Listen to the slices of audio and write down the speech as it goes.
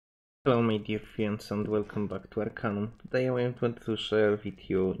Hello my dear friends and welcome back to Arcanum. Today I want to share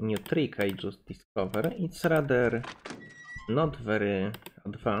with you a new trick I just discovered. It's rather not very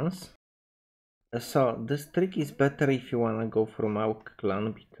advanced. So this trick is better if you wanna go for Mauk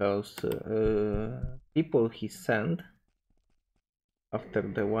clan because people he sent after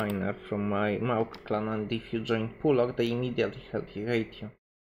the wine are from my Mauk clan, and if you join Pulok they immediately hate you.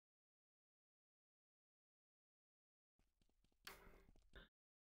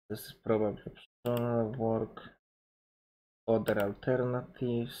 This is probably optional work. Other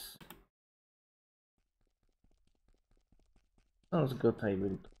alternatives. Sounds good, I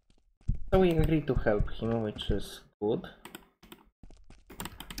will do. So we agree to help him, which is good.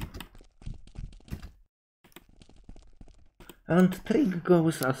 And trick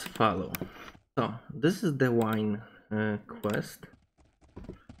goes as follow. So this is the wine quest.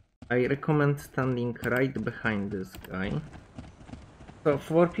 I recommend standing right behind this guy. So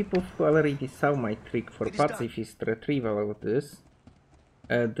for people who already saw my trick for pacifist retrieval of this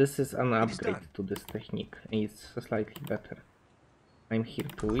is an upgrade to this technique. It's slightly better. I'm here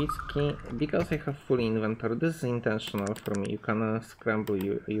to whiskey because I have full inventory. This is intentional for me. You can scramble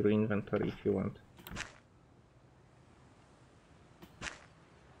your inventory if you want.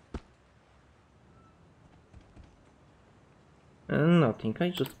 Nothing, I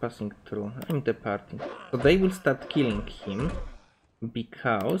just passing through. I'm departing. So they will start killing him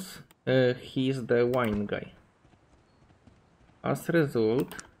because he is the wine guy. As a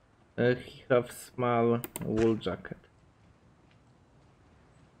result, he have small wool jacket.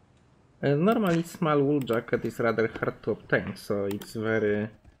 Normally small wool jacket is rather hard to obtain, so it's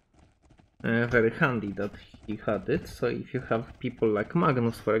very handy that he had it. So if you have people like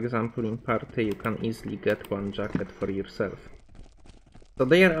Magnus, for example, in party, you can easily get one jacket for yourself. So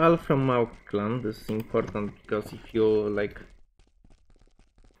they are all from Mauk clan. This is important because if you like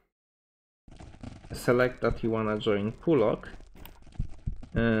select that you wanna join Pulok,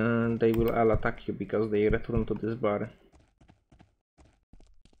 they will all attack you because they return to this bar.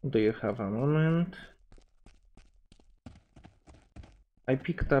 Do you have a moment? I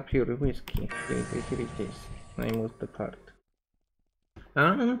picked up your whiskey. Here it is. I moved the part.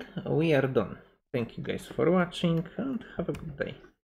 And we are done. Thank you guys for watching and have a good day.